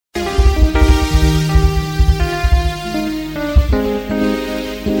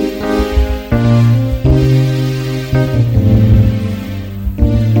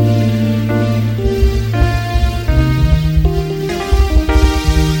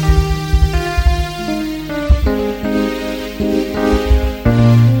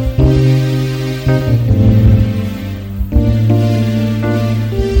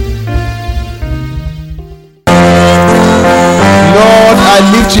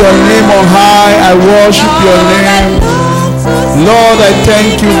your name on high. I worship your name. Lord, I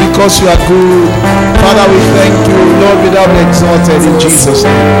thank you because you are good. Father, we thank you. Lord, without exalted in Jesus'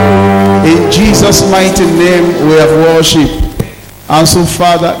 name. In Jesus' mighty name, we have worship. And so,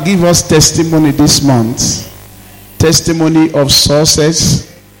 Father, give us testimony this month. Testimony of success.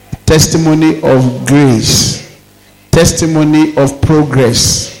 Testimony of grace. Testimony of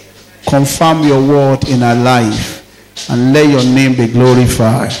progress. Confirm your word in our life. And let your name be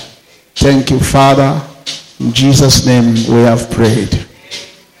glorified. Thank you, Father. In Jesus' name we have prayed.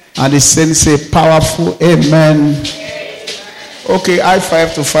 And the saints say powerful amen. Okay, high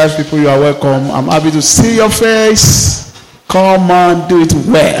five to 5 people. You are welcome. I'm happy to see your face. Come on, do it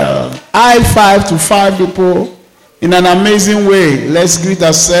well. High five to 5 people in an amazing way. Let's greet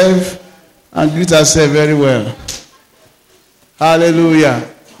ourselves and greet ourselves very well. Hallelujah.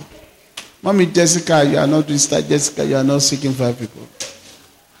 Mommy Jessica, you are not Mr. Jessica, you are not seeking 5 people.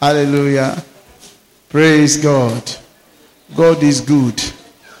 Hallelujah. Praise God. God is good.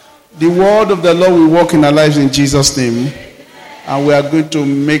 The word of the Lord will work in our lives in Jesus' name. And we are going to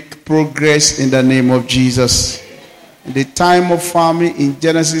make progress in the name of Jesus. In the time of farming in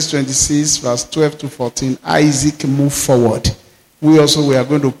Genesis 26 verse 12 to 14, Isaac moved forward. We are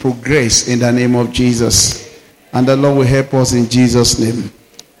going to progress in the name of Jesus. And the Lord will help us in Jesus' name.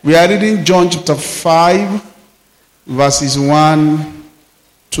 We are reading John chapter 5, verses 1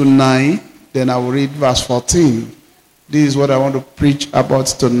 to 9. Then I will read verse 14. This is what I want to preach about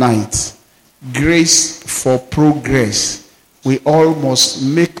tonight. Grace for progress. We all must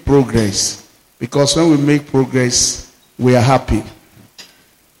make progress. Because when we make progress, we are happy.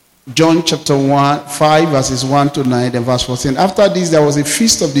 John chapter 5, verses 1 to 9, then verse 14. After this, there was a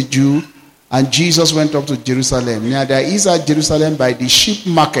feast of the Jews. And Jesus went up to Jerusalem. Now there is at Jerusalem by the sheep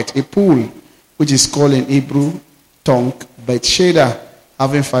market a pool, which is called in Hebrew tongue Bethesda,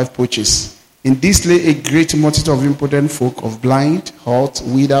 having 5 porches. In this lay a great multitude of impotent folk, of blind, halt,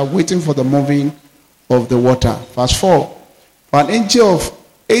 withered, waiting for the moving of the water. Verse 4. For an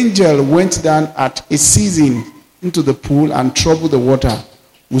angel went down at a season into the pool and troubled the water.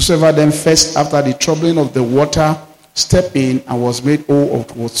 Whosoever then first after the troubling of the water stepped in and was made whole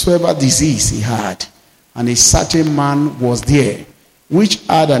of whatsoever disease he had. And a certain man was there, which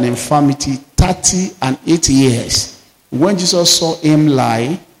had an infirmity 38 years. When Jesus saw him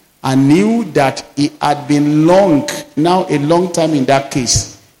lie, and knew that he had been now a long time in that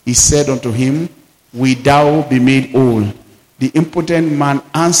case, he said unto him, Will thou be made whole? The impotent man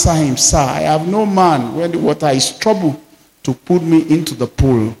answered him, Sir, I have no man when the water is troubled to put me into the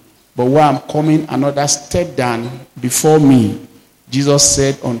pool. But while I'm coming, another stepped down before me. Jesus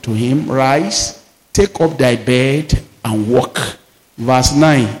said unto him, Rise, take up thy bed, and walk. Verse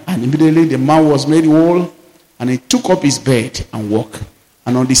 9. And immediately the man was made whole, and he took up his bed and walked.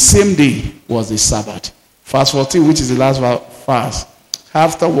 And on the same day was the Sabbath. Verse 14, which is the last verse.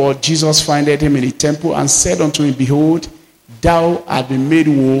 Afterward, Jesus findeth him in the temple, and said unto him, Behold, thou art been made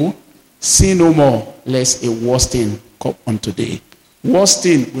whole. Sin no more, lest a worse thing come unto thee. Worst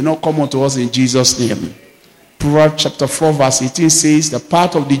thing will not come unto us in Jesus' name. Proverbs chapter 4 verse 18 says, the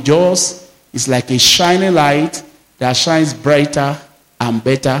path of the just is like a shining light that shines brighter and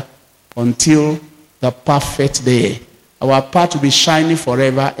better until the perfect day. Our path will be shining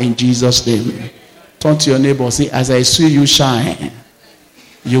forever in Jesus' name. Turn to your neighbor and say, as I see you shine,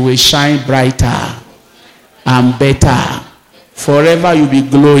 you will shine brighter and better. Forever you'll be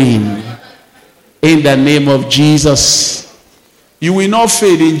glowing in the name of Jesus. You will not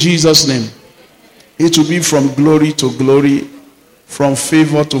fade in Jesus' name. It will be from glory to glory, from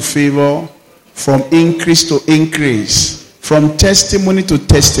favor to favor, from increase to increase, from testimony to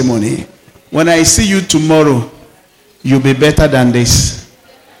testimony. When I see you tomorrow, you'll be better than this.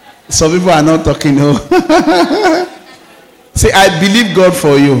 Some people are not talking. No. Say, I believe God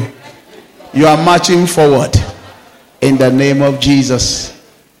for you. You are marching forward in the name of Jesus.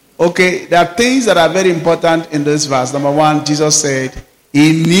 Okay, there are things that are very important in this verse. Number 1, Jesus said,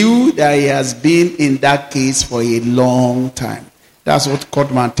 he knew that he has been in that case for a long time. That's what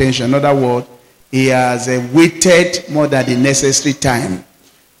caught my attention. In other words, he has waited more than the necessary time.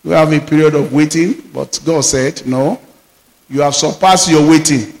 We have a period of waiting, but God said, no, you have surpassed your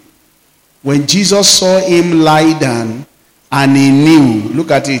waiting. When Jesus saw him lie down, and he knew, look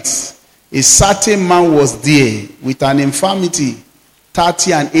at it, a certain man was there with an infirmity,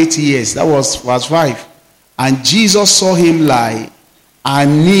 38 years. That was verse 5. And Jesus saw him lie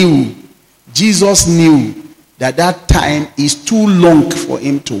and knew. Jesus knew that time is too long for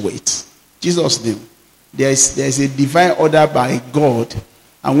him to wait. Jesus knew. There's a divine order by God.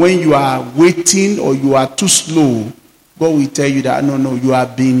 And when you are waiting or you are too slow, God will tell you that, no, you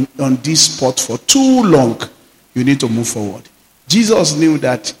have been on this spot for too long. You need to move forward. Jesus knew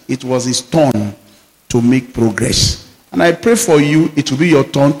that it was his turn to make progress. And I pray for you, it will be your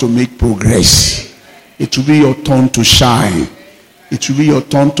turn to make progress. It will be your turn to shine. It will be your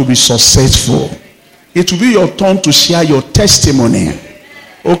turn to be successful. It will be your turn to share your testimony.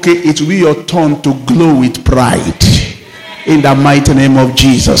 Okay, it will be your turn to glow with pride. In the mighty name of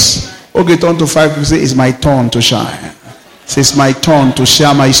Jesus. Okay, turn to 5 people, say, it's my turn to shine. Say, it's my turn to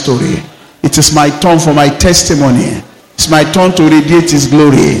share my story. It is my turn for my testimony. It's my turn to radiate his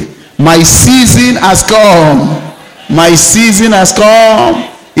glory. My season has come. My season has come.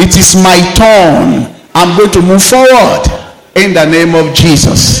 It is my turn. I'm going to move forward in the name of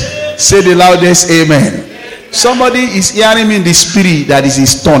Jesus. Say the loudest amen. Somebody is hearing me in the spirit that is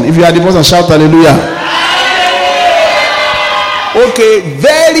his turn. If you are the person, shout hallelujah. Okay,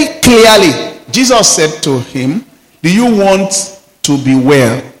 very clearly, Jesus said to him, do you want to be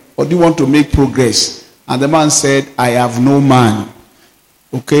well or do you want to make progress? And the man said, I have no man.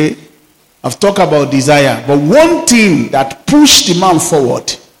 Okay, I've talked about desire, but one thing that pushed the man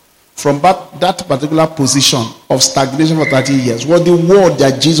forward from that particular position of stagnation for 30 years was the word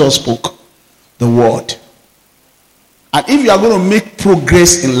that Jesus spoke. The word. And if you are going to make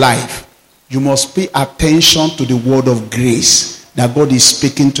progress in life, you must pay attention to the word of grace that God is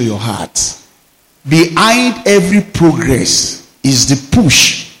speaking to your heart. Behind every progress is the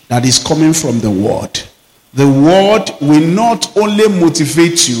push that is coming from the word. The word will not only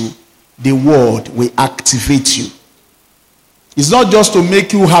motivate you, the word will activate you. It's not just to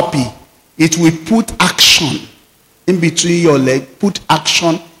make you happy. It will put action in between your leg, put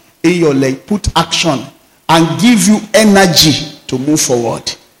action in your leg, put action, and give you energy to move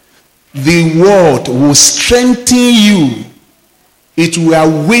forward. The word will strengthen you. It will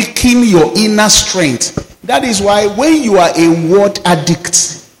awaken your inner strength. That is why when you are a word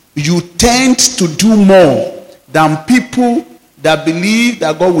addict, you tend to do more than people that believe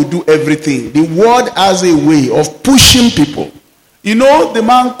that God will do everything. The word has a way of pushing people. You know, the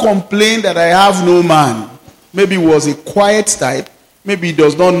man complained that I have no man. Maybe he was a quiet type. Maybe he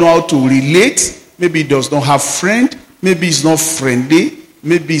does not know how to relate. Maybe he does not have friend. Maybe he's not friendly.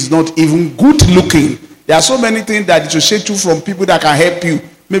 Maybe he's not even good looking. There are so many things that you should say to from people that can help you.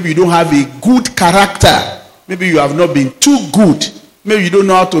 Maybe you don't have a good character. Maybe you have not been too good. Maybe you don't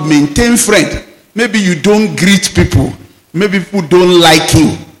know how to maintain friend. Maybe you don't greet people. Maybe people don't like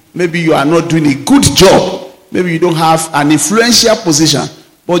you. Maybe you are not doing a good job. Maybe you don't have an influential position.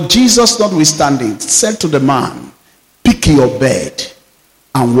 But Jesus, notwithstanding, said to the man, pick your bed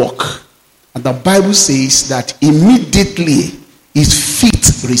and walk. And the Bible says that immediately his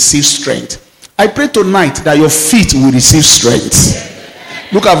feet received strength. I pray tonight that your feet will receive strength.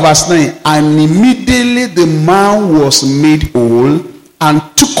 Look at verse 9. And immediately the man was made whole and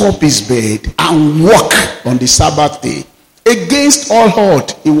took up his bed and walked on the Sabbath day. Against all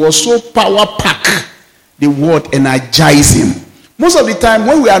odds, it was so power-packed. The word energized him. Most of the time,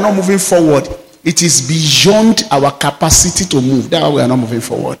 when we are not moving forward, it is beyond our capacity to move. That's why we are not moving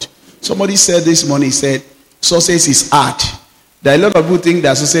forward. Somebody said this morning, he said, success is hard. There are a lot of people think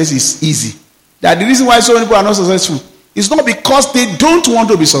that success is easy. That the reason why so many people are not successful is not because they don't want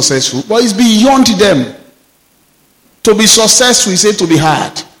to be successful, but it's beyond them. To be successful is said to be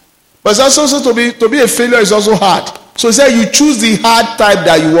hard. But it's also to be a failure is also hard. So he said you choose the hard type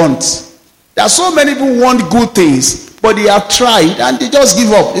that you want. There are so many people who want good things, but they have tried and they just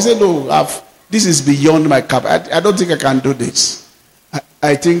give up. They say, no, this is beyond my capacity. I don't think I can do this.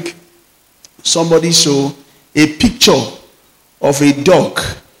 I think somebody showed a picture of a dog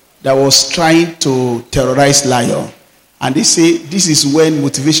that was trying to terrorize lion. And they say this is when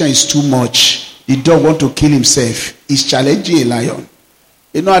motivation is too much. The dog wants to kill himself. He's challenging a lion.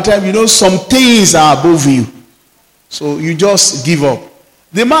 You know, at times, some things are above you. So you just give up.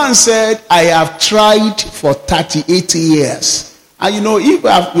 The man said, I have tried for 38 years. And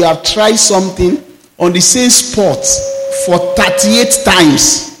if we have tried something on the same spot for 38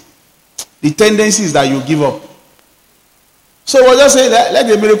 times, the tendency is that you give up. So we'll just say, let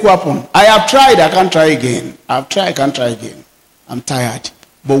the miracle happen. I have tried, I can't try again. I've tried, I can't try again. I'm tired.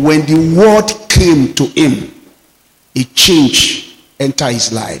 But when the word came to him, a change entered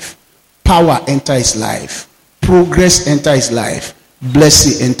his life. Power entered his life. Progress entered his life.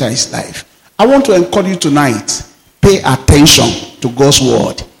 Blessing entered his life. I want to encourage you tonight. Pay attention to God's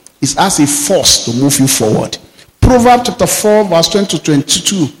word. It's as a force to move you forward. Proverbs chapter 4 verse 20 to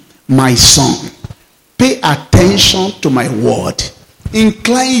 22. My son, pay attention to my word.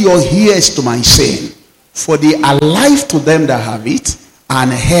 Incline your ears to my saying. For they are life to them that have it,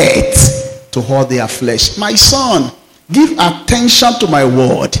 and health to all their flesh. My son, Give attention to my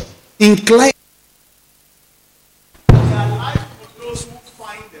word. Incline their life for those who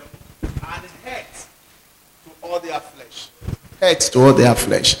find them, and hate to all their flesh. Hate to all their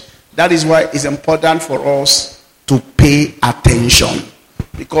flesh. That is why it's important for us to pay attention.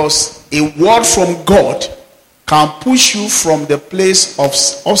 Because a word from God can push you from the place of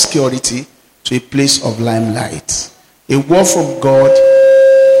obscurity to a place of limelight. A word from God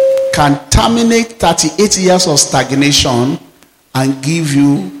can terminate 38 years of stagnation and give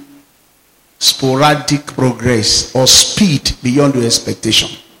you sporadic progress or speed beyond your expectation.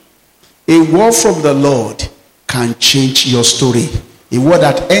 A word from the Lord can change your story. A word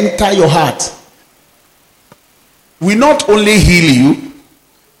that enters your heart will not only heal you,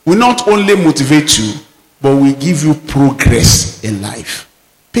 will not only motivate you, but will give you progress in life.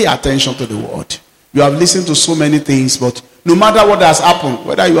 Pay attention to the word. You have listened to so many things, but no matter what has happened,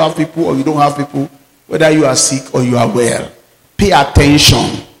 whether you have people or you don't have people, whether you are sick or you are well, pay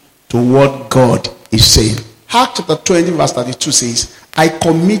attention to what God is saying. Acts chapter 20 verse 32 says, I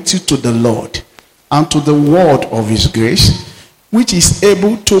commit you to the Lord and to the word of his grace, which is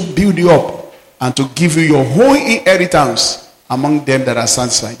able to build you up and to give you your whole inheritance among them that are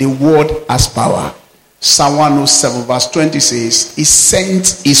sanctified. The word has power. Psalm 107 verse 20 says, he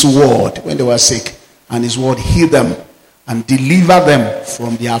sent his word when they were sick, and his word healed them and delivered them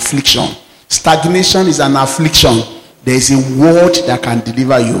from their affliction. Stagnation is an affliction. There is a word that can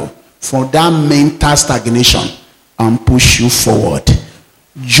deliver you from that mental stagnation and push you forward.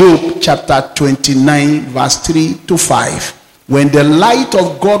 Job chapter 29 verse 3 to 5. When the light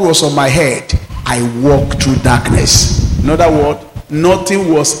of God was on my head, I walked through darkness. In other words,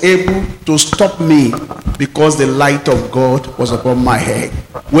 nothing was able to stop me because the light of God was upon my head.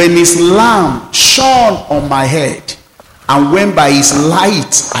 When his lamp shone on my head, and when by his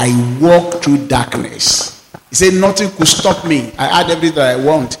light I walked through darkness. He said nothing could stop me. I had everything that I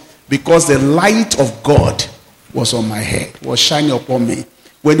want because the light of God was on my head, was shining upon me.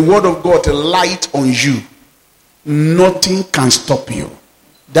 When the word of God light on you, nothing can stop you.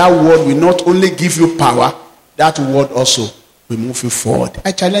 That word will not only give you power, that word also will move you forward.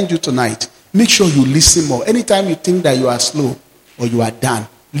 I challenge you tonight. Make sure you listen more. Anytime you think that you are slow or you are done,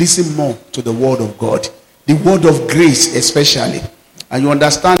 listen more to the word of God. The word of grace especially. And you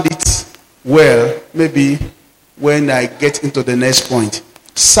understand it well, maybe when I get into the next point.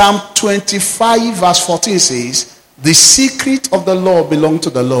 Psalm 25 verse 14 says, the secret of the Lord belongs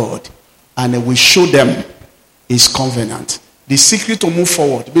to the Lord, and it will show them his covenant. The secret to move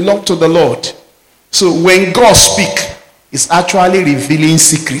forward belongs to the Lord. So when God speaks, it's actually revealing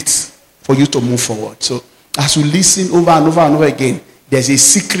secrets for you to move forward. So as you listen over and over and over again, there's a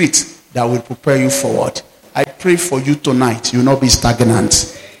secret that will prepare you forward. I pray for you tonight, you will not be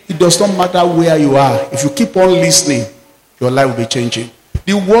stagnant. It does not matter where you are. If you keep on listening, your life will be changing.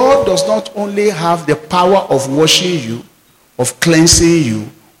 The word does not only have the power of washing you, of cleansing you,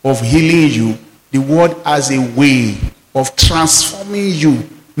 of healing you. The word has a way of transforming you,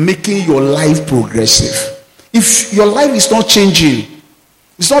 making your life progressive. If your life is not changing,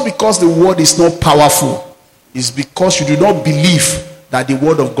 it's not because the word is not powerful. It's because you do not believe that the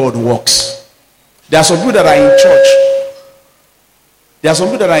word of God works. There are some people that are in church. There are some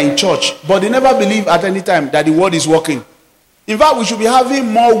people that are in church, but they never believe at any time that the word is working. In fact, we should be having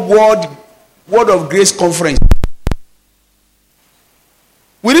more word of grace conference.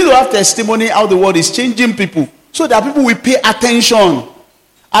 We need to have testimony how the word is changing people, so that people will pay attention.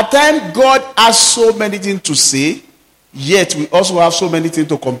 At times, God has so many things to say, yet we also have so many things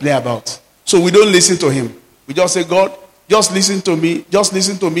to complain about. So we don't listen to him. We just say, God, just listen to me. Just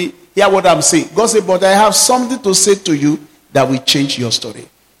listen to me. Hear what I'm saying. God said, but I have something to say to you that will change your story.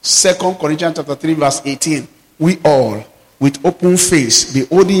 2 Corinthians chapter 3 verse 18. We all, with open face,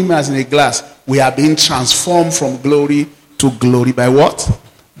 beholding him as in a glass, we are being transformed from glory to glory. By what?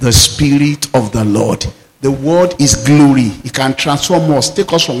 The Spirit of the Lord. The word is glory. It can transform us,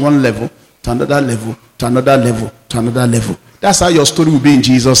 take us from one level to another level, to another level, to another level. That's how your story will be in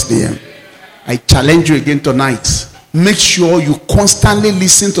Jesus' name. I challenge you again tonight. Make sure you constantly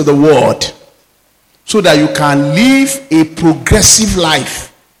listen to the word so that you can live a progressive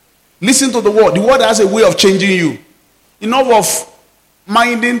life. Listen to the word. The word has a way of changing you. Enough of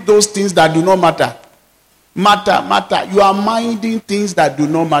minding those things that do not matter. Matter. You are minding things that do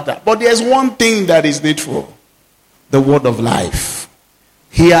not matter. But there's one thing that is needful. The word of life.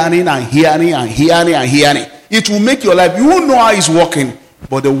 Hearing and hearing and hearing and hearing. It will make your life. You won't know how it's working.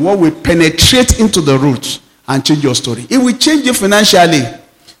 But the word will penetrate into the roots and change your story. It will change you financially.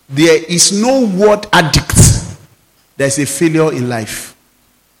 There is no word addict. There's a failure in life.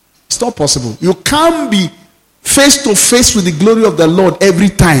 It's not possible. You can't be face to face with the glory of the Lord every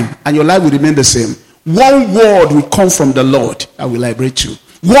time, and your life will remain the same. One word will come from the Lord that will liberate you.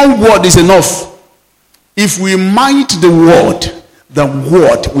 One word is enough. If we mind the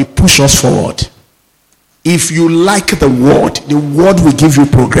word will push us forward. If you like the word will give you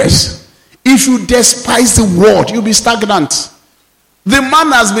progress. If you despise the word, you'll be stagnant. The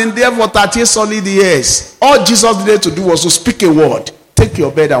man has been there for 38 solid years. All Jesus needed to do was to speak a word. Take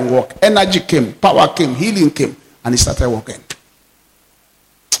your bed and walk. Energy came, power came, healing came, and he started walking.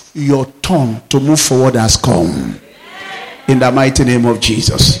 Your turn to move forward has come. In the mighty name of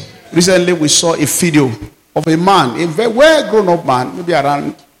Jesus. Recently we saw a video of a man, a very well-grown-up man, maybe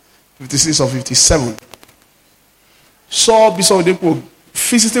around 56 or 57. Saw Bishop Adetunji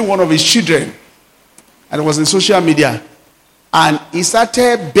visiting one of his children, and it was in social media. And he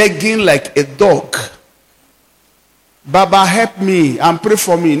started begging like a dog. Baba, help me and pray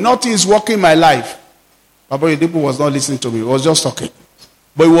for me. Nothing is working in my life. Baba Adetunji was not listening to me. He was just talking.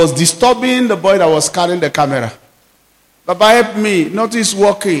 But he was disturbing the boy that was carrying the camera. Baba, help me. Nothing is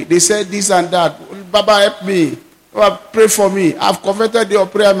working. They said this and that. Baba, help me. Baba, pray for me. I've converted your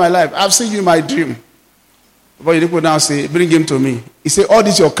prayer in my life. I've seen you in my dream. Baba Adetunji now say, bring him to me. He said, all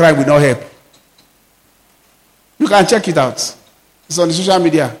this your cry will not help. You can check it out. It's on the social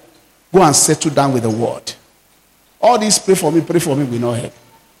media. Go and settle down with the word. All this pray for me will not help.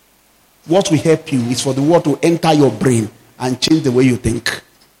 What will help you is for the word to enter your brain and change the way you think.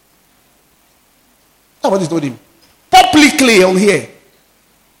 That's what he told him. Publicly on here.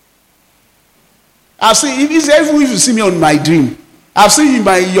 I've seen, even if you see me on my dream, I've seen you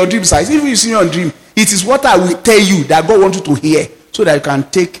in your dream size. Even if you see me on dream, it is what I will tell you that God wants you to hear so that you can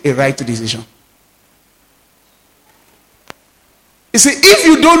take a right decision. You see, if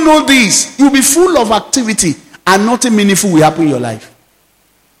you don't know this, you'll be full of activity and nothing meaningful will happen in your life.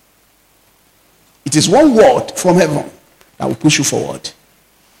 It is one word from heaven that will push you forward.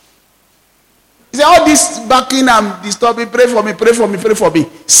 He said, all this backing and disturbing, pray for me, pray for me, pray for me.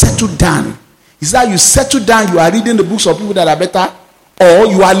 Settle down. Is that you settle down, you are reading the books of people that are better, or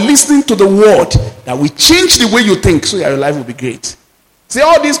you are listening to the word that will change the way you think so your life will be great. Say,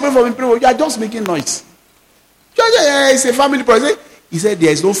 all this pray for me, pray for me. You are just making noise. It's a family problem. He said,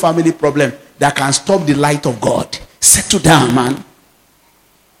 there is no family problem that can stop the light of God. Settle down, man.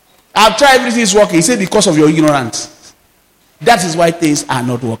 I've tried everything is working. He said, because of your ignorance. That is why things are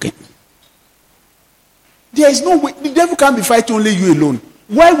not working. There is no way. The devil can't be fighting only you alone.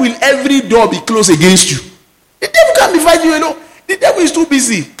 Why will every door be closed against you? The devil can't be fighting you alone. The devil is too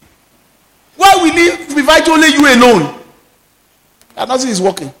busy. Why will he be fighting only you alone? And nothing is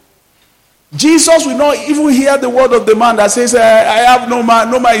working. Jesus will not even hear the word of the man that says, I have no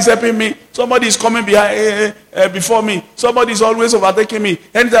man is helping me. Somebody is coming before me. Somebody is always overtaking me.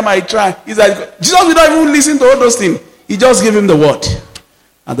 Anytime I try, he's like, Jesus will not even listen to all those things. He just gave him the word.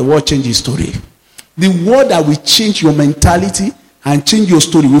 And the word changed his story. The word that will change your mentality and change your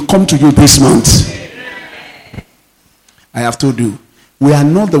story will come to you this month. I have told you, we are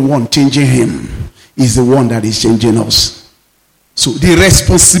not the one changing him. He's the one that is changing us. So the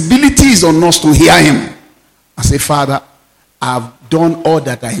responsibility is on us to hear him. I say, Father, I've done all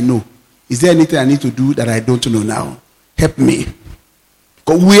that I know. Is there anything I need to do that I don't know now? Help me.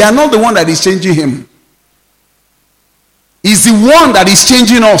 Because we are not the one that is changing him. He's the one that is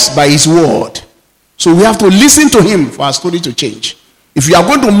changing us by his word. So we have to listen to him for our story to change. If you are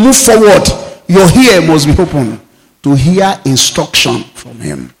going to move forward, your ear must be open to hear instruction from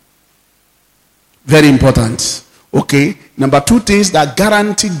him. Very important. Okay, number 2 things that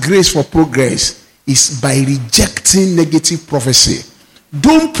guarantee grace for progress is by rejecting negative prophecy.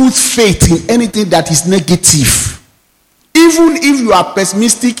 Don't put faith in anything that is negative. Even if you are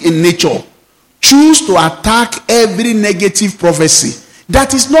pessimistic in nature, choose to attack every negative prophecy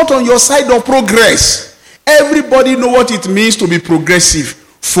that is not on your side of progress. Everybody know what it means to be progressive.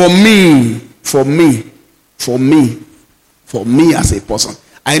 For me as a person,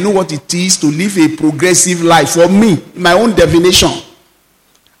 I know what it is to live a progressive life. For me, my own definition.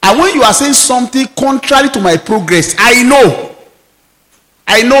 And when you are saying something contrary to my progress, I know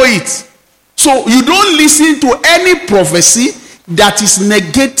it. So you don't listen to any prophecy that is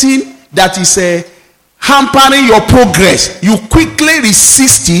negating, that is hampering your progress. You quickly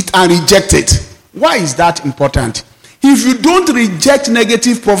resist it and reject it. Why is that important? If you don't reject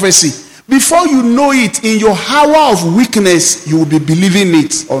negative prophecy, before you know it, in your hour of weakness, you will be believing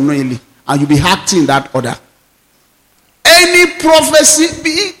it unknowingly. And you'll be acting that order. Any prophecy,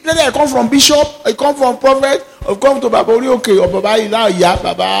 whether I come from bishop, I come from prophet, or come to Baba Orioke, or Baba Ilaya,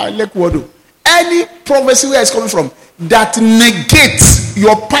 Baba Lekwodo. Any prophecy where it's coming from that negates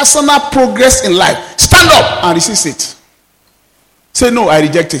your personal progress in life, stand up and resist it. Say, no, I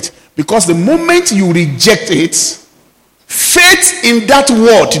reject it. Because the moment you reject it, faith in that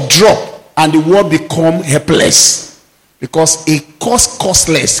word drop and the word become helpless. Because a cause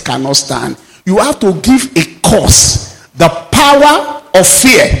causeless cannot stand. You have to give a cause, the power of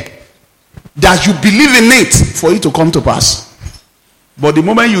fear, that you believe in it for it to come to pass. But the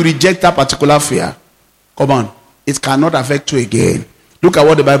moment you reject that particular fear, come on, it cannot affect you again. Look at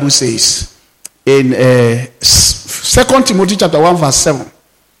what the Bible says in 2 Timothy chapter 1 verse 7.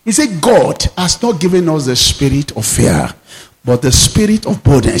 He said, God has not given us the spirit of fear, but the spirit of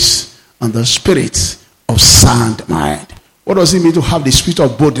boldness and the spirit of sound mind. What does it mean to have the spirit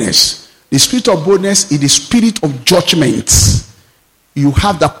of boldness? The spirit of boldness is the spirit of judgment. You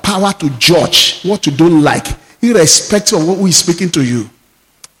have the power to judge what you don't like, irrespective of who is speaking to you.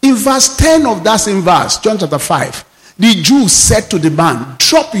 In verse 10 of that same verse, John chapter 5, the Jews said to the man,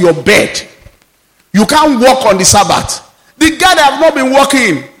 drop your bed. You can't walk on the Sabbath. The guy that have not been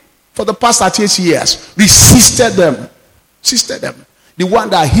walking for the past 38 years resisted them. The one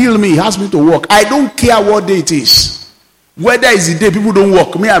that healed me asked me to walk. I don't care what day it is. Whether it's the day people don't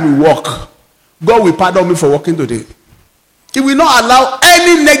walk, me I will walk. God will pardon me for walking today. He will not allow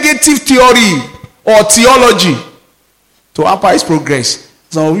any negative theory or theology to hamper his progress.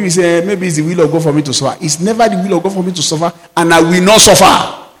 Some of you say, maybe it's the will of God for me to suffer. It's never the will of God for me to suffer, and I will not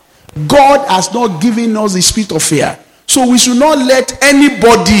suffer. God has not given us the spirit of fear. So we should not let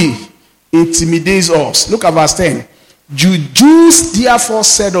anybody intimidate us. Look at verse 10. Jews therefore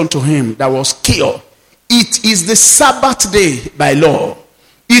said unto him that was killed, it is the Sabbath day by law.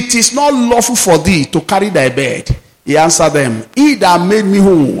 It is not lawful for thee to carry thy bed. He answered them, he that made me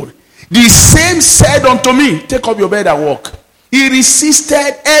whole, the same said unto me, take up your bed and walk. He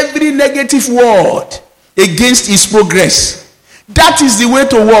resisted every negative word against his progress. That is the way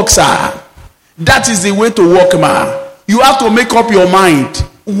to walk, sir. That is the way to walk, man. You have to make up your mind.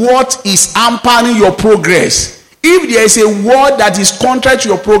 What is hampering your progress? If there is a word that is contrary to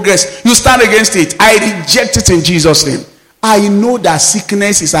your progress, you stand against it. I reject it in Jesus' name. I know that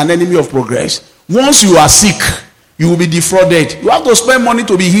sickness is an enemy of progress. Once you are sick, you will be defrauded. You have to spend money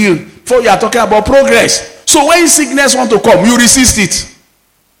to be healed before you are talking about progress. So when sickness wants to come, you resist it.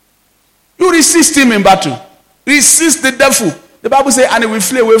 You resist him in battle. Resist the devil. The Bible says, and he will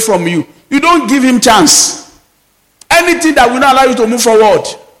flee away from you. You don't give him chance. Anything that will not allow you to move forward,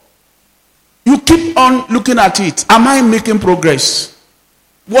 you keep on looking at it. Am I making progress?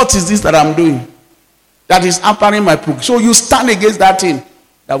 What is this that I'm doing that is hampering my progress? So you stand against that thing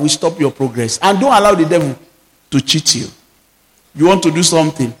that will stop your progress. And don't allow the devil to cheat you. You want to do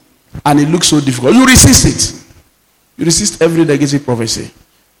something and it looks so difficult. You resist it. You resist every negative prophecy.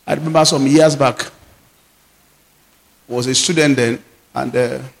 I remember some years back, I was a student then,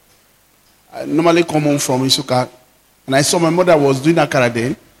 and I normally come home from Isuka, and I saw my mother was doing akara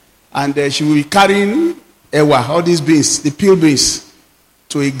then, and she will be carrying ewa, all these beans, the peel beans,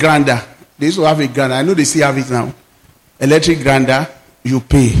 to a grinder. They used to have a grinder. I know they still have it now. Electric grinder, you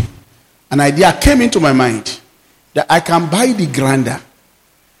pay. An idea came into my mind that I can buy the grinder,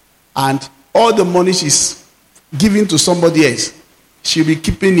 and all the money she's giving to somebody else, she'll be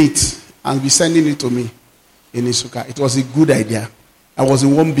keeping it and be sending it to me in Isuka. It was a good idea. I was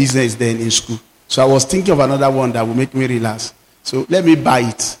in one business then in school. So I was thinking of another one that would make me relax. So let me buy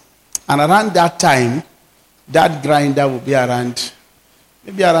it. And around that time, that grinder would be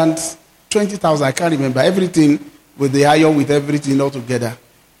maybe around 20,000. I can't remember. Everything with the iron, with everything all together.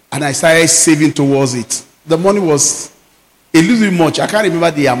 And I started saving towards it. The money was a little bit much. I can't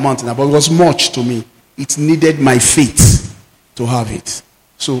remember the amount now, but it was much to me. It needed my faith to have it.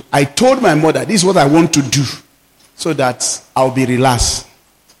 So I told my mother, this is what I want to do so that I'll be relaxed.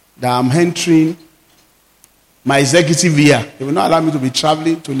 That I'm entering my executive year. They will not allow me to be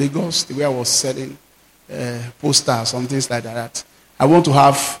traveling to Lagos the way I was selling posters, some things like that. I want to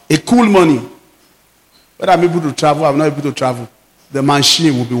have a cool money. Whether I'm able to travel, I'm not able to travel. The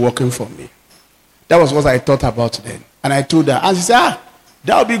machine will be working for me. That was what I thought about then. And I told her, and she said,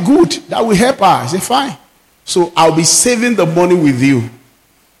 that will be good. That will help her. I said, fine. So I'll be saving the money with you.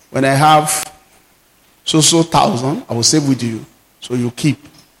 When I have so 1,000, I will save with you. So you keep.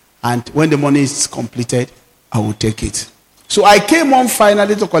 And when the money is completed, I will take it. So I came on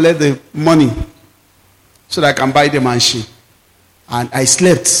finally to collect the money so that I can buy the machine. And I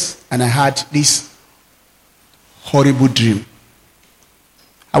slept and I had this horrible dream.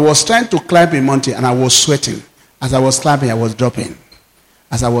 I was trying to climb a mountain and I was sweating. As I was climbing, I was dropping.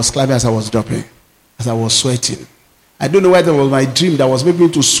 As I was climbing, as I was dropping. As I was sweating. I don't know whether it was my dream that was making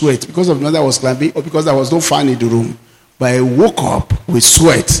me to sweat because of the way I was climbing or because there was no fan in the room. But I woke up with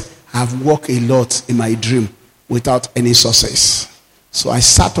sweat I've walked a lot in my dream without any success. So I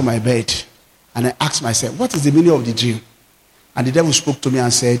sat on my bed and I asked myself, what is the meaning of the dream? And the devil spoke to me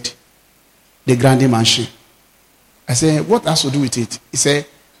and said, the Grande Mansion. I said, what has to do with it? He said,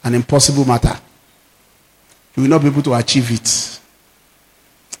 an impossible matter. You will not be able to achieve it.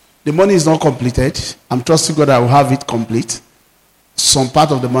 The money is not completed. I'm trusting God I will have it complete. Some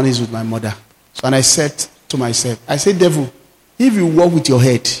part of the money is with my mother. So and I said to myself, I said, devil, if you walk with your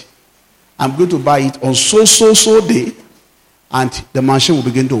head, I'm going to buy it on so day, and the mansion will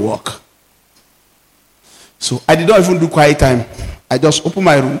begin to work. So I did not even do quiet time. I just opened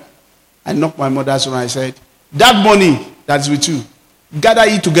my room. I knocked my mother's room and I said, that money that is with you, gather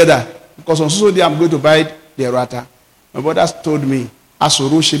it together. Because on so day I'm going to buy the errata. My mother told me,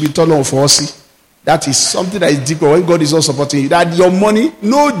 that is something that is deeper when God is not supporting you. That your money,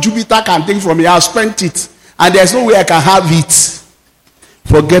 no Jupiter can take from you. I have spent it. And there's no way I can have it.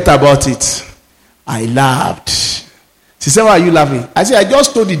 Forget about it. I laughed. She said, why are you laughing? I said, I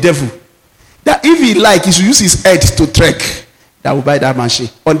just told the devil that if he like, he should use his head to trek. That will buy that machine.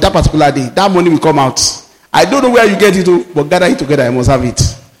 On that particular day, that money will come out. I don't know where you get it to, but gather it together, I must have it.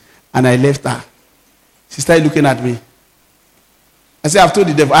 And I left her. She started looking at me. I said, I've told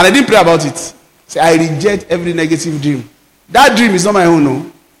the devil. And I didn't pray about it. Say, I reject every negative dream. That dream is not my own,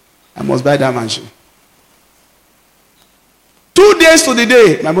 no. I must buy that mansion. 2 days to the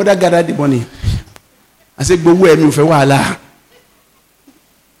day, my mother gathered the money. I said, go where me for wahala.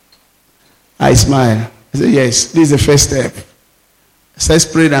 I smile. I said, yes, this is the first step. I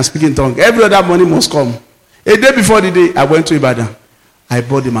started praying and speaking in tongues. Every other money must come. A day before the day, I went to Ibadan. I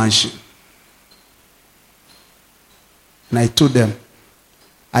bought the mansion. And I told them,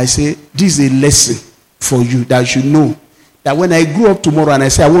 I say, this is a lesson for you that you should know that when I grow up tomorrow and I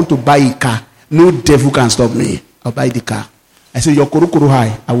say I want to buy a car, no devil can stop me. I'll buy the car. I say, your korokoro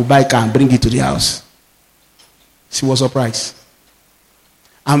high, I will buy a car and bring it to the house. She was surprised.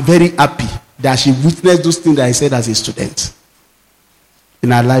 I'm very happy that she witnessed those things that I said as a student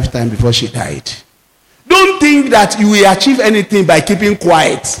in her lifetime before she died. Don't think that you will achieve anything by keeping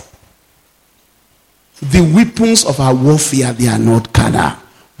quiet. The weapons of our warfare, they are not carnal,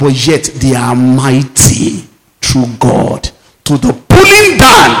 but yet they are mighty through God to the pulling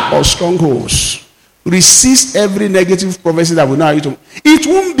down of strongholds. Resist every negative prophecy that will not you to. It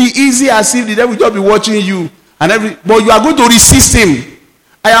won't be easy as if the devil will just be watching you but you are going to resist him.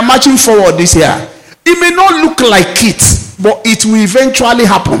 I am marching forward this year. It may not look like it, but it will eventually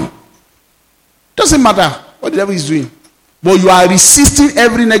happen. Doesn't matter what the devil is doing, but you are resisting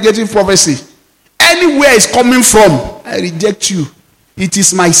every negative prophecy. Anywhere it's coming from, I reject you. It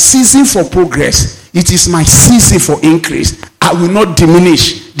is my season for progress. It is my season for increase. I will not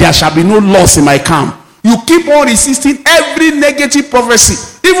diminish. There shall be no loss in my camp. You keep on resisting every negative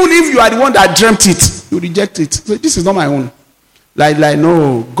prophecy. Even if you are the one that dreamt it, you reject it. So this is not my own. Like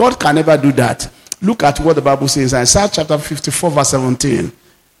no, God can never do that. Look at what the Bible says in Isaiah chapter 54 verse 17.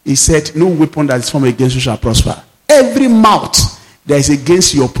 He said, no weapon that is formed against you shall prosper. Every mouth that is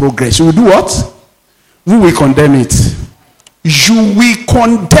against your progress, you will do what? We will condemn it. You will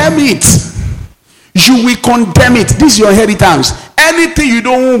condemn it. You will condemn it. This is your inheritance. Anything you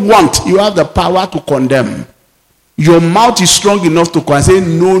don't want, you have the power to condemn. Your mouth is strong enough to say,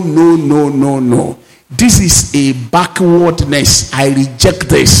 no. This is a backwardness. I reject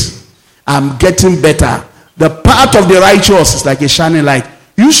this. I'm getting better. The path of the righteous is like a shining light.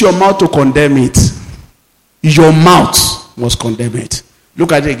 Use your mouth to condemn it. Your mouth must condemn it.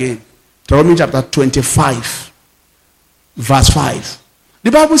 Look at it again. Deuteronomy chapter 25, verse 5.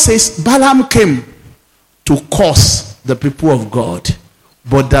 The Bible says, Balaam came to curse the people of God,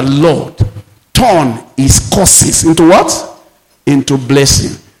 but the Lord turned his curses into what? Into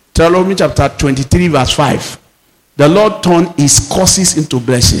blessing. Deuteronomy chapter 23, verse 5. The Lord turned his curses into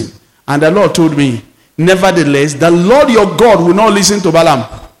blessing. And the Lord told me, nevertheless, the Lord your God will not listen to Balaam.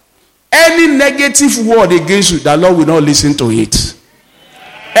 Any negative word against you, the Lord will not listen to it.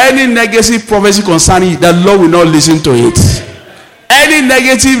 Any negative prophecy concerning you, the Lord will not listen to it. Any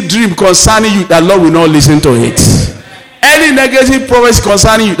negative dream concerning you, the Lord will not listen to it. Any negative prophecy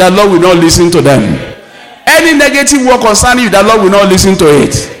concerning you, the Lord will not listen to them. Any negative word concerning you, the Lord will not listen to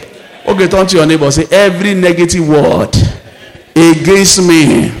it. Okay, turn to your neighbor, say, every negative word against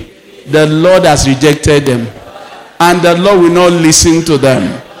me, the Lord has rejected them, and the Lord will not listen to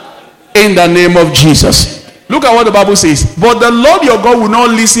them. In the name of Jesus. Look at what the Bible says. But the Lord your God will not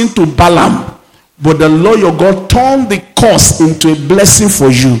listen to Balaam, but the Lord your God turned the curse into a blessing for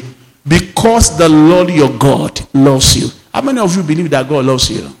you, because the Lord your God loves you. How many of you believe that God loves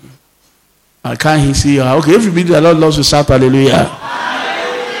you? I can't see you. Okay, if you believe that the Lord loves you, shout hallelujah.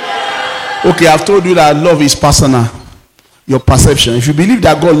 Okay, I've told you that love is personal. Your perception. If you believe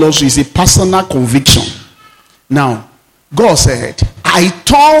that God loves you, it's a personal conviction. Now, God said, I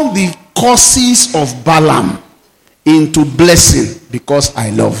turn the curses of Balaam into blessing because I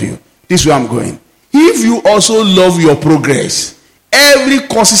love you. This is where I'm going. If you also love your progress, every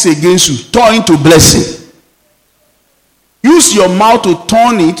curses against you, turn into blessing. Use your mouth to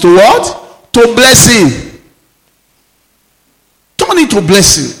turn it to what? To blessing. Turn it to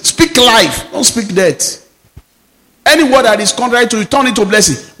blessing. Speak life. Don't speak death. Any word that is contrary to you, turn it to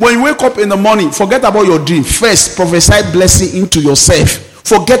blessing. When you wake up in the morning, forget about your dream. First, prophesy blessing into yourself.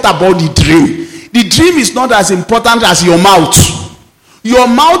 Forget about the dream. The dream is not as important as your mouth. Your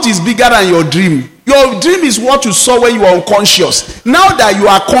mouth is bigger than your dream. Your dream is what you saw when you were unconscious. Now that you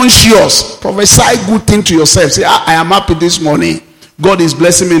are conscious, prophesy good thing to yourself. Say, I am happy this morning. God is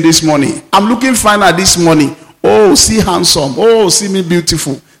blessing me this morning. I'm looking fine at this morning. Oh, see handsome. Oh, see me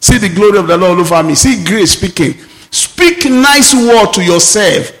beautiful. See the glory of the Lord over me. See grace speaking. Speak nice word to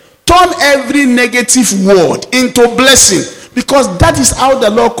yourself. Turn every negative word into blessing. Because that is how the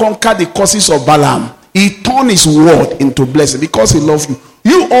Lord conquered the curses of Balaam. He turned his word into blessing because he loves you.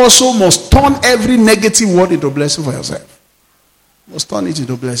 You also must turn every negative word into blessing for yourself. You must turn it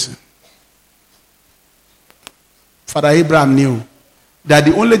into blessing. Father Abraham knew that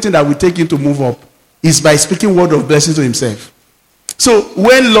the only thing that will take him to move up is by speaking word of blessing to himself. So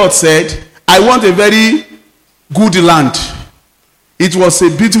when Lord said, I want a very good land, it was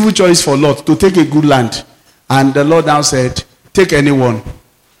a beautiful choice for Lot to take a good land. And the Lord now said, take anyone.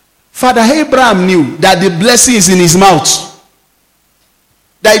 Father Abraham knew that the blessing is in his mouth.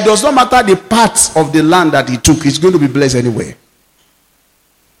 That it does not matter the parts of the land that he took, he's going to be blessed anyway.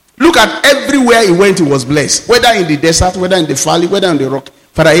 Look at everywhere he went, he was blessed. Whether in the desert, whether in the valley, whether on the rock,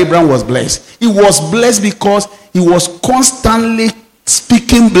 Father Abraham was blessed. He was blessed because he was constantly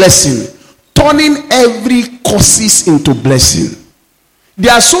speaking blessing, turning every curses into blessing.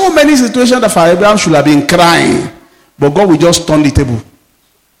 There are so many situations that Father Abraham should have been crying, but God will just turn the table.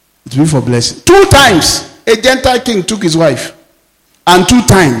 It will be for blessing. 2 times, a Gentile king took his wife. And 2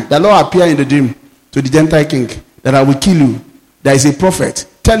 times, the Lord appeared in the dream to the Gentile king that I will kill you. There is a prophet.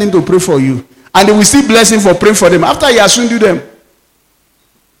 Tell him to pray for you. And they will see blessing for praying for them after he has swindled them.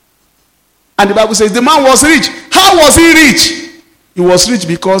 And the Bible says the man was rich. How was he rich? He was rich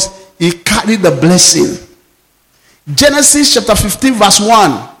because he carried the blessing. Genesis chapter 15 verse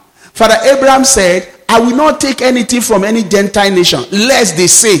 1. Father Abraham said, I will not take anything from any Gentile nation, lest they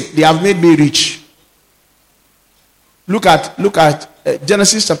say they have made me rich. Look at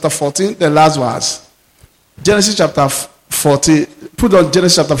Genesis chapter 14, the last verse. Genesis chapter 14. Put on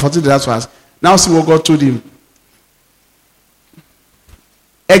Genesis chapter 14, the last verse. Now see what God told him.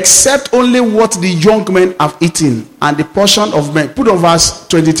 Except only what the young men have eaten, and the portion of men. Put on verse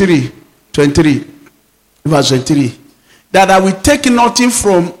 23. Verse 23. That I will take nothing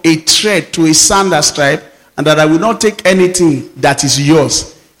from a thread to a sandal stripe, and that I will not take anything that is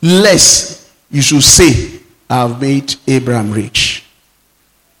yours, lest you should say, I have made Abraham rich.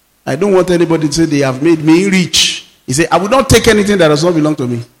 I don't want anybody to say they have made me rich. He said, I will not take anything that does not belong to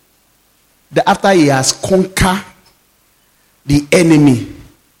me. That after he has conquered the enemy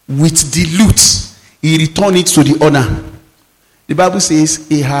with the loot, he returned it to the owner. The Bible says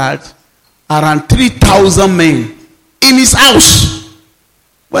he had around 3,000 men in his house.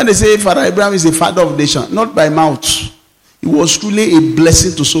 When they say Father Abraham is the father of the nation, not by mouth. He was truly a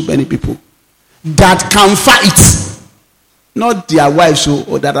blessing to so many people that can fight. Not their wives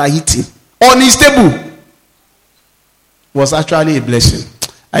or that are eating. On his table was actually a blessing.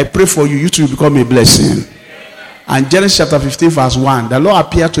 I pray for you, you too become a blessing. And Genesis chapter 15 verse 1, the Lord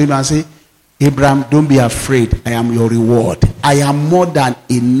appeared to him and said, Abraham, don't be afraid. I am your reward. I am more than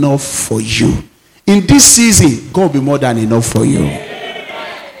enough for you. In this season, God will be more than enough for you.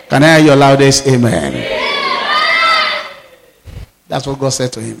 Can I hear your loudest amen? That's what God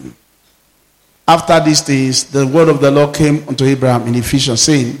said to him. After these things, the word of the Lord came unto Abraham in Ephesians,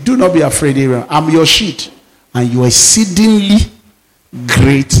 saying, do not be afraid, Abraham. I'm your shield, and your exceedingly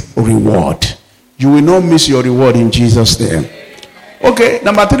great reward. You will not miss your reward in Jesus' name. Okay,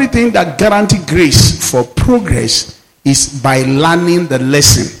 number 3 thing that guarantee grace for progress is by learning the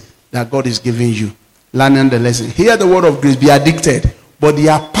lesson that God is giving you. Learning the lesson. Hear the word of grace, be addicted. But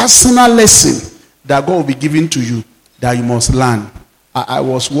there are personal lessons that God will be giving to you that you must learn. I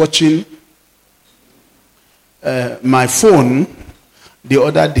was watching my phone the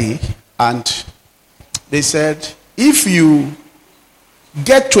other day, and they said, if you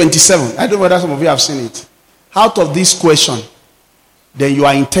get 27, I don't know whether some of you have seen it, out of this question, then you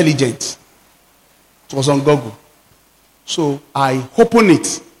are intelligent. It was on Google. So I opened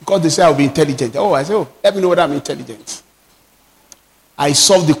it. Because they say I'll be intelligent. Oh, I say, oh, let me know whether I'm intelligent. I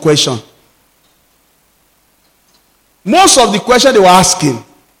solved the question. Most of the questions they were asking,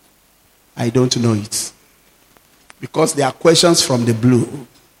 I don't know it. Because they are questions from the blue.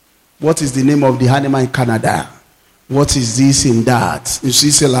 What is the name of the animal in Canada? What is this in that? In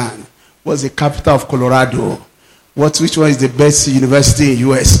Switzerland? What's the capital of Colorado? Which one is the best university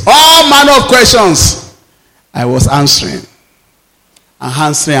in US? All manner of questions. I was answering.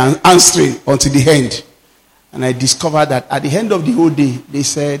 And answering until the end. And I discovered that at the end of the whole day, they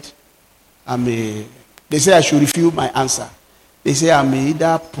said I should review my answer. They say I'm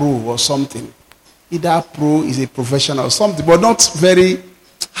either pro or something. Either pro is a professional or something, but not very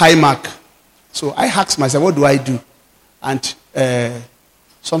high mark. So I asked myself, what do I do? And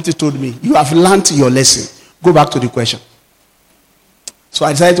something told me, you have learned your lesson. Go back to the question. So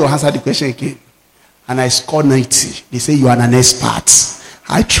I decided to answer the question again. And I scored 90. They say you are an expert.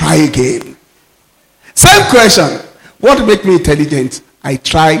 I try again. Same question. What makes me intelligent? I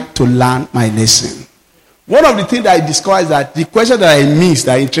try to learn my lesson. One of the things that I discovered is that the question that I missed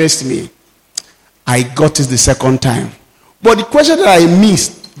that interests me, I got it the second time. But the question that I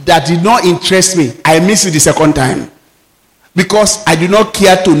missed that did not interest me, I missed it the second time. Because I do not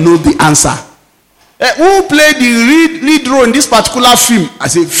care to know the answer. Who played the lead role in this particular film? I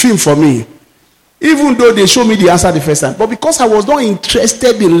say, film for me. Even though they showed me the answer the first time. But because I was not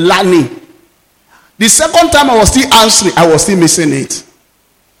interested in learning, the second time I was still answering, I was still missing it.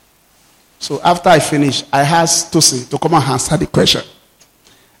 So after I finished, I asked Tosin to come and answer the question.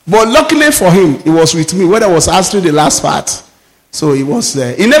 But luckily for him, he was with me when I was answering the last part. So he was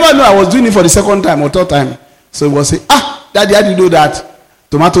there. He never knew I was doing it for the second time or third time. So he was saying, Daddy, I didn't know that.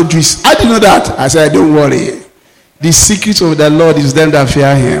 Tomato juice. I didn't know that. I said, don't worry. The secret of the Lord is them that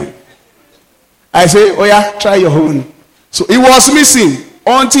fear him. I say, oh yeah, try your own. So he was missing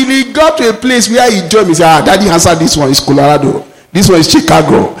until he got to a place where he joined me. He said, Daddy, answer this one is Colorado. This one is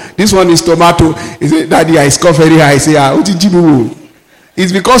Chicago. This one is tomato. He said, Daddy, I score very high. I say,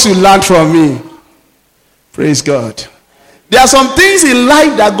 it's because you learned from me. Praise God. There are some things in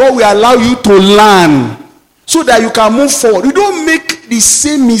life that God will allow you to learn so that you can move forward. You don't make the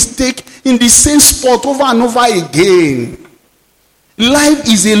same mistake in the same spot over and over again. Life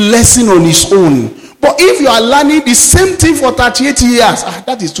is a lesson on its own. But if you are learning the same thing for 38 years,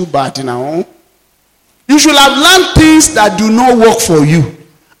 that is too bad now. You should have learned things that do not work for you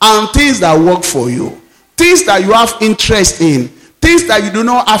and things that work for you. Things that you have interest in. Things that you do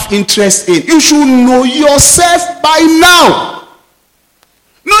not have interest in. You should know yourself by now.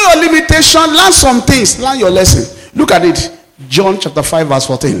 Know your limitation. Learn some things. Learn your lesson. Look at it. John chapter 5 verse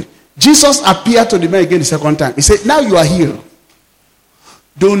 14. Jesus appeared to the man again the second time. He said, now you are healed.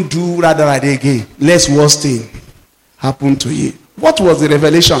 Don't do rather again. Less worst thing happen to you. What was the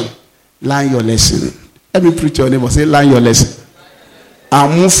revelation? Learn your lesson. Let me preach your neighbor. Say, learn your lesson.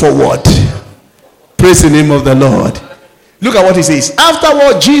 And move forward. Praise the name of the Lord. Look at what he says.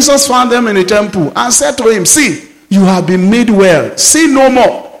 Afterward, Jesus found them in the temple and said to him, see, you have been made well. Sin no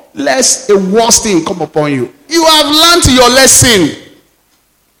more, lest a worse thing come upon you. You have learned your lesson.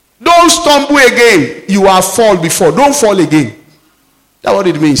 Don't stumble again. You have fall before. Don't fall again. That's what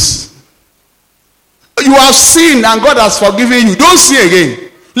it means. You have sinned and God has forgiven you. Don't sin again.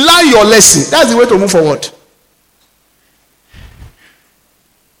 Learn your lesson. That's the way to move forward.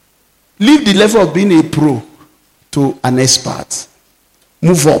 Leave the level of being a pro to an expert.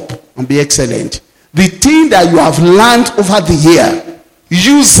 Move up and be excellent. The thing that you have learned over the year,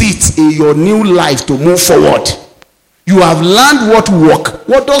 use it in your new life to move forward. You have learned what works,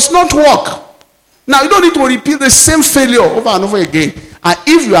 what does not work. Now you don't need to repeat the same failure over and over again. And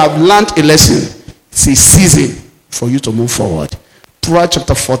if you have learned a lesson, it's a season for you to move forward. Isaiah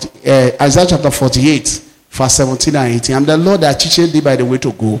chapter 48, verse 17 and 18. I'm the Lord that teacheth thee by the way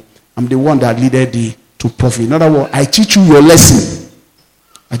to go. I'm the one that leadeth thee to profit. In other words, I teach you your lesson.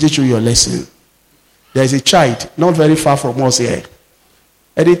 I teach you your lesson. There is a child not very far from us here.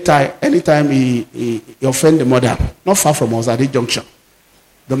 Anytime he offend the mother, not far from us at the junction,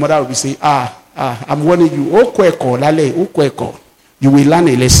 the mother will be saying, I'm warning you, you will learn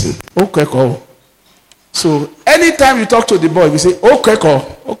a lesson. So anytime you talk to the boy, we say,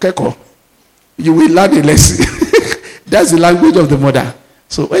 you will learn a lesson. That's the language of the mother.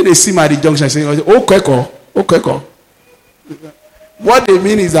 So when they see me at the junction, they say, what they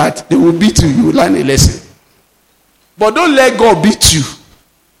mean is that they will beat you, you will learn a lesson. But don't let God beat you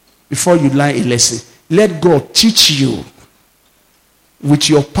before you learn a lesson. Let God teach you with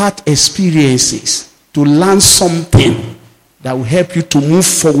your past experiences to learn something that will help you to move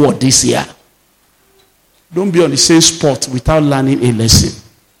forward this year. Don't be on the same spot without learning a lesson.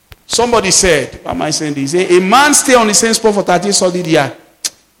 Somebody said, why am I saying this? A man stay on the same spot for 30 solid years.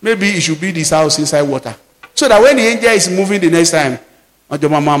 Maybe he should build his house inside water. So that when the angel is moving the next time, or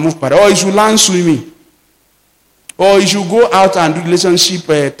he should learn swimming. Or he should go out and do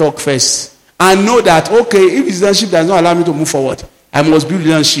relationship talk first. And know that, okay, if his relationship does not allow me to move forward, I must build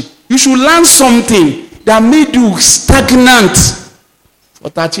relationship. You should learn something that made you stagnant for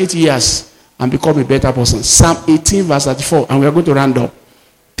 38 years and become a better person. Psalm 18 verse 34. And we are going to round up.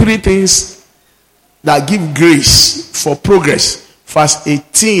 3 things that give grace for progress. Verse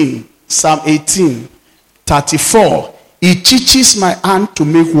 18, Psalm 18, 34. It teaches my hand to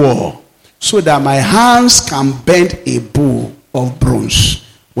make war, so that my hands can bend a bow of bronze.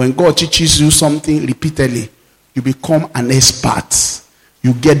 When God teaches you something repeatedly, you become an expert.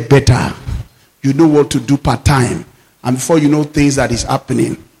 You get better. You know what to do part-time. And before you know things that is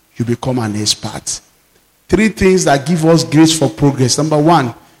happening, you become an expert. 3 things that give us grace for progress. Number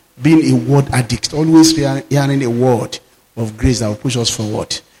 1, being a word addict. Always hearing a word of grace that will push us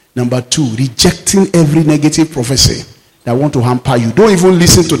forward. Number 2, rejecting every negative prophecy that want to hamper you. Don't even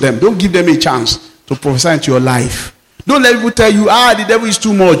listen to them. Don't give them a chance to prophesy into your life. Don't let people tell you, the devil is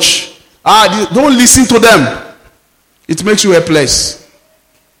too much. Don't listen to them. It makes you helpless.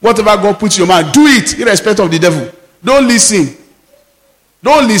 Whatever God puts in your mind, do it irrespective of the devil. Don't listen.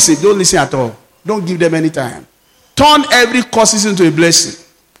 Don't listen. Don't listen at all. Don't give them any time. Turn every curse into a blessing.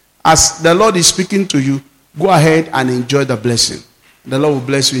 As the Lord is speaking to you, go ahead and enjoy the blessing. The Lord will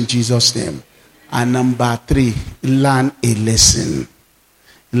bless you in Jesus' name. And number 3, learn a lesson.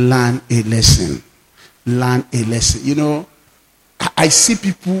 Learn a lesson. Learn a lesson. You know, I see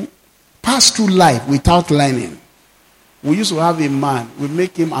people pass through life without learning. We used to have a man, we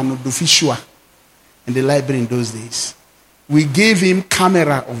make him an official in the library in those days. We gave him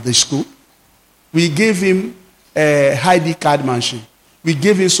camera of the school. We gave him a ID card machine. We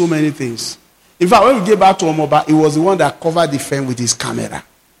gave him so many things. In fact, when we gave back to Omoba, he was the one that covered the fence with his camera.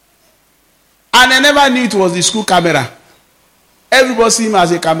 And I never knew it was the school camera. Everybody see him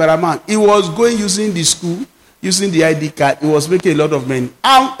as a cameraman. He was going using the school, using the ID card. He was making a lot of money.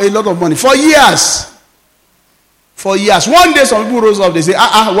 A lot of money. For years. For years. One day some people rose up. They say,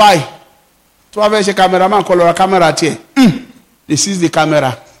 why? To have a cameraman, call a camera here. They seize the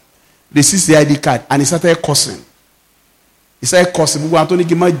camera. They seize the ID card. And he started cursing. He started cursing.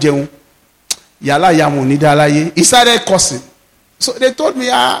 He started cursing. So they told me,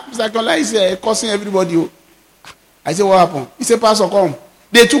 Mr. Kola is cursing everybody. I said, what happened? He said, Pastor, come.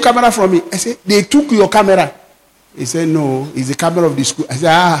 They took camera from me. I said, they took your camera. He said, no, it's the camera of the school. I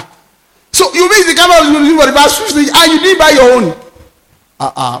said, So you mean the camera of the school for the past 50 years and you didn't buy your own?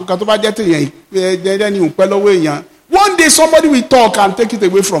 One day somebody will talk and take it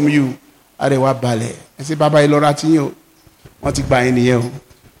away from you. I said, Baba, Ilora, what you buy in here?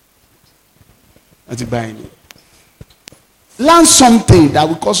 Learn something that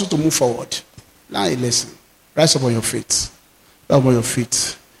will cause you to move forward. Learn a lesson. Rise up on your feet. Rise up on your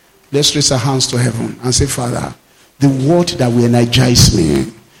feet. Let's raise our hands to heaven and say, Father, the word that will energize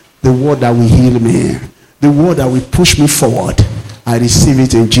me, the word that will heal me, the word that will push me forward, I receive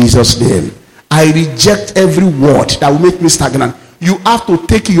it in Jesus' name. I reject every word that will make me stagnant. You have to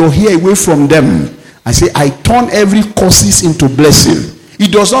take your ear away from them. I say, I turn every curses into blessing.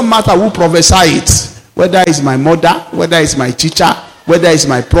 It does not matter who prophesy it. Whether it's my mother, whether it's my teacher, whether it's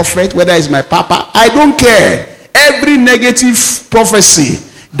my prophet, whether it's my papa. I don't care. Every negative prophecy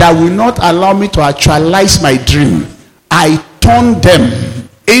that will not allow me to actualize my dream, I turn them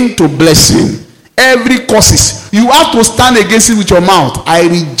into blessing. Every curses, you have to stand against it with your mouth. I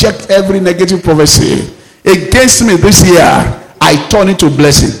reject every negative prophecy against me this year. I turn it to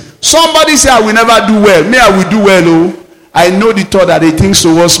blessing. Somebody say, I will never do well. Me, I will do well. Oh, I know the thought that they think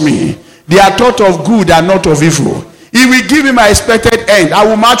towards me. They are thought of good and not of evil. He will give me my expected end. I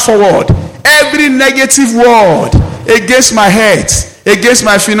will march forward. Every negative word against my health, against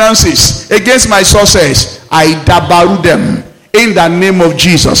my finances, against my success, I dabaru them in the name of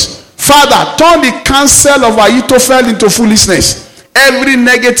Jesus. Father, turn the counsel of Ahithophel into foolishness. Every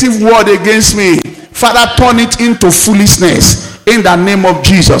negative word against me, Father, turn it into foolishness in the name of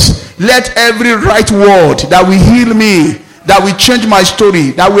Jesus. Let every right word that will heal me, that will change my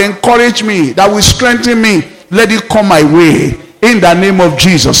story, that will encourage me, that will strengthen me, let it come my way in the name of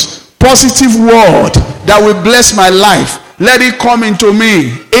Jesus. Positive word that will bless my life, let it come into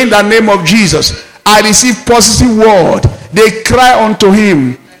me in the name of Jesus. I receive positive word. They cry unto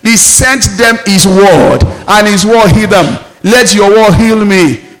him. He sent them his word, and his word healed them. Let your word heal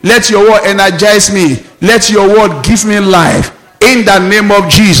me. Let your word energize me. Let your word give me life in the name of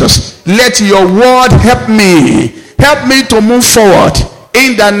Jesus. Let your word help me. Help me to move forward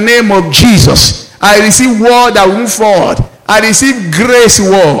In the name of Jesus, I receive word that will move forward. I receive grace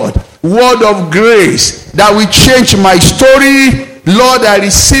word of grace that will change my story. Lord, I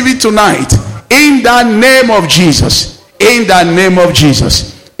receive it tonight. In the name of Jesus. In the name of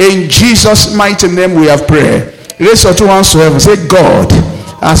Jesus. In Jesus' mighty name we have prayed. Raise your two hands to heaven. Say, God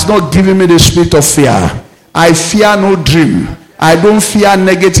has not given me the spirit of fear. I fear no dream. I don't fear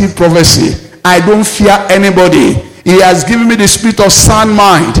negative prophecy. I don't fear anybody. He has given me the spirit of sound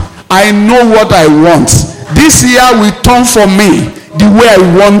mind. I know what I want. This year will turn for me the way I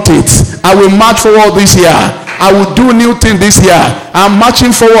want it. I will march forward this year. I will do new thing this year. I'm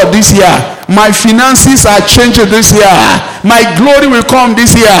marching forward this year. My finances are changing this year. My glory will come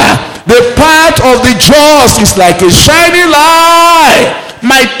this year. The path of the just is like a shining light.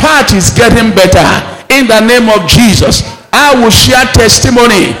 My path is getting better. In the name of Jesus, I will share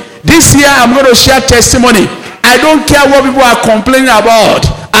testimony. This year I'm going to share testimony. I don't care what people are complaining about.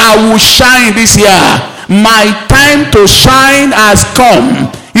 I will shine this year. My time to shine has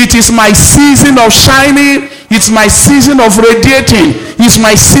come. It is my season of shining. It's my season of radiating. It's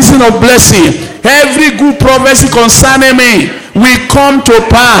my season of blessing. Every good prophecy concerning me will come to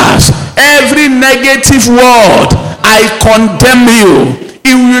pass. Every negative word, I condemn you.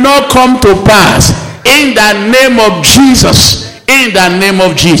 It will not come to pass. In the name of Jesus. In the name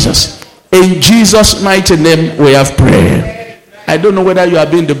of Jesus. In Jesus' mighty name we have prayed. I don't know whether you have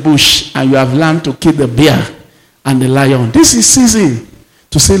been in the bush and you have learned to kill the bear and the lion. This is season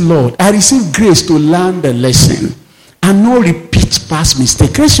to say, Lord, I receive grace to learn the lesson and not repeat past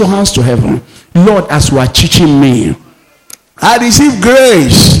mistake. Raise your hands to heaven. Lord, as you are teaching me, I receive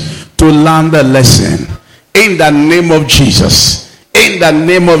grace to learn the lesson. In the name of Jesus. In the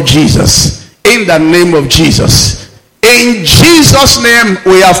name of Jesus. In the name of Jesus. In Jesus' name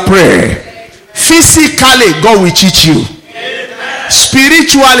we have prayed. Physically, God will teach you.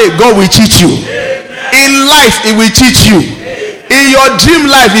 Spiritually, God will teach you. In life, He will teach you. In your dream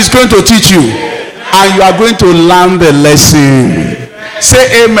life, He's going to teach you. And you are going to learn the lesson.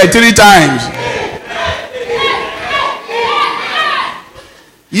 Say amen 3 times.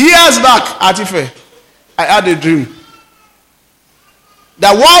 Years back, Atife, I had a dream.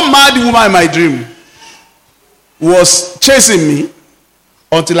 That one mad woman in my dream was chasing me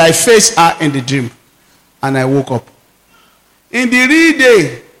until I faced her in the dream. And I woke up. In the real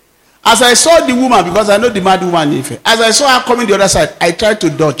day, as I saw the woman, because I know the mad woman in Ife, as I saw her coming the other side, I tried to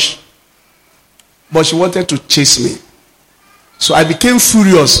dodge. But she wanted to chase me. So I became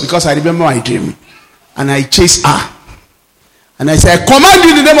furious because I remember my dream. And I chased her. And I said, I command you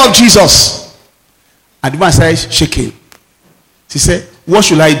in the name of Jesus. And the woman started shaking. She said, what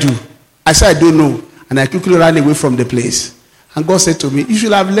should I do? I said, I don't know. And I quickly ran away from the place. And God said to me, you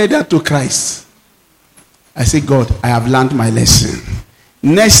should have led her to Christ. I said, God, I have learned my lesson.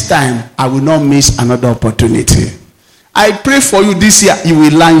 Next time, I will not miss another opportunity. I pray for you this year, you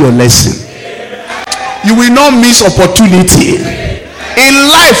will learn your lesson. You will not miss opportunity. In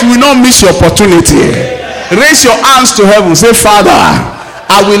life, you will not miss your opportunity. Raise your hands to heaven. Say, Father,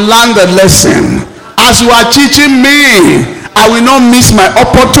 I will learn the lesson. As you are teaching me, I will not miss my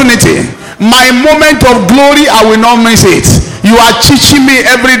opportunity. My moment of glory, I will not miss it. You are teaching me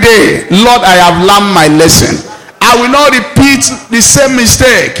every day. Lord, I have learned my lesson. I will not repeat the same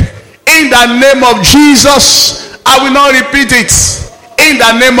mistake. In the name of Jesus, I will not repeat it. In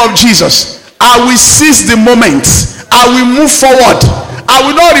the name of Jesus, I will seize the moment. I will move forward. I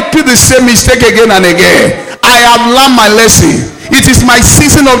will not repeat the same mistake again and again. I have learned my lesson. It is my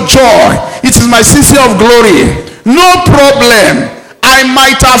season of joy. It is my season of glory. No problem. I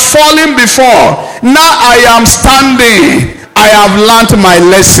might have fallen before. Now I am standing. I have learned my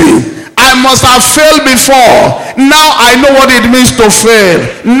lesson. I must have failed before. Now I know what it means to fail.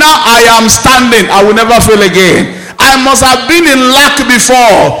 Now I am standing. I will never fail again. I must have been in lack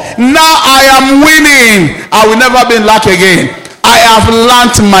before. Now I am winning. I will never be in lack again. I have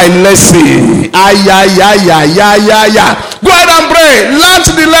learnt my lesson. Go ahead and pray. Learn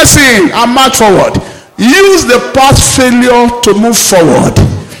the lesson and march forward. Use the past failure to move forward.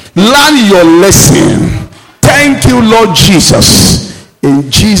 Learn your lesson. Thank you, Lord Jesus.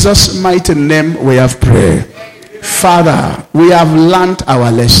 In Jesus' mighty name we have prayed. Father, we have learnt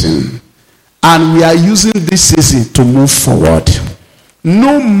our lesson. And we are using this season to move forward.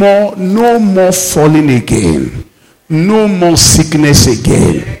 No more falling again. No more sickness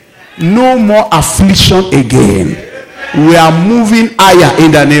again. No more affliction again. We are moving higher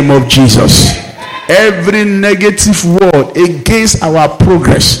in the name of Jesus. Every negative word against our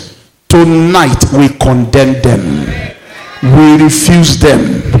progress, tonight we condemn them. We refuse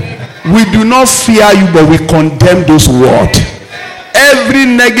them. We do not fear you, but we condemn those words. Every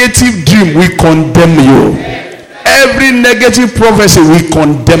negative dream, we condemn you. Every negative prophecy, we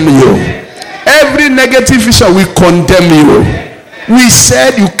condemn you. Every negative vision, we condemn you. We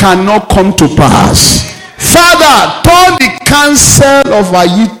said you cannot come to pass. Father, turn the counsel of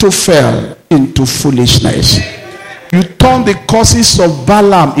Ahithophel into foolishness. You turn the curses of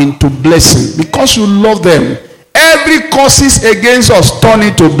Balaam into blessing because you love them. Every curses against us, turn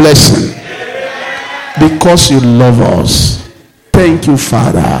it to blessing because you love us. Thank you,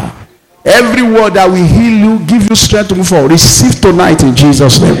 Father. Every word that will heal you, give you strength to move forward, receive tonight in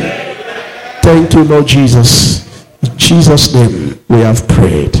Jesus' name. Thank you, Lord Jesus. In Jesus' name we have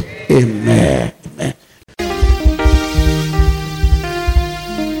prayed. Amen. Amen.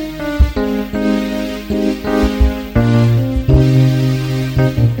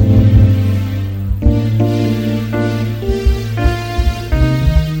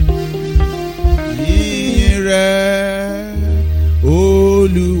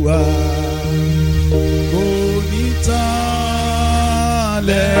 Olúwa kò ní tán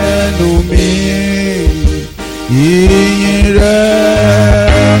lẹ́nu mi, ìyìn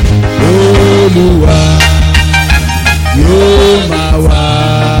rẹ̀ Olúwa yóò máa wà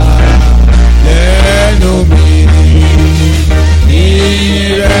lẹ́nu mi,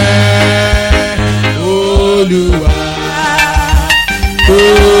 ìyìn rẹ̀ Olúwa kò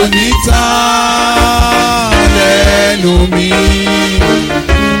ní tán lẹ́nu mi.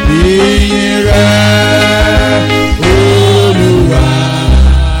 Ìyìn rẹ̀ Olúwa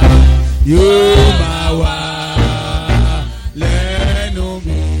yóò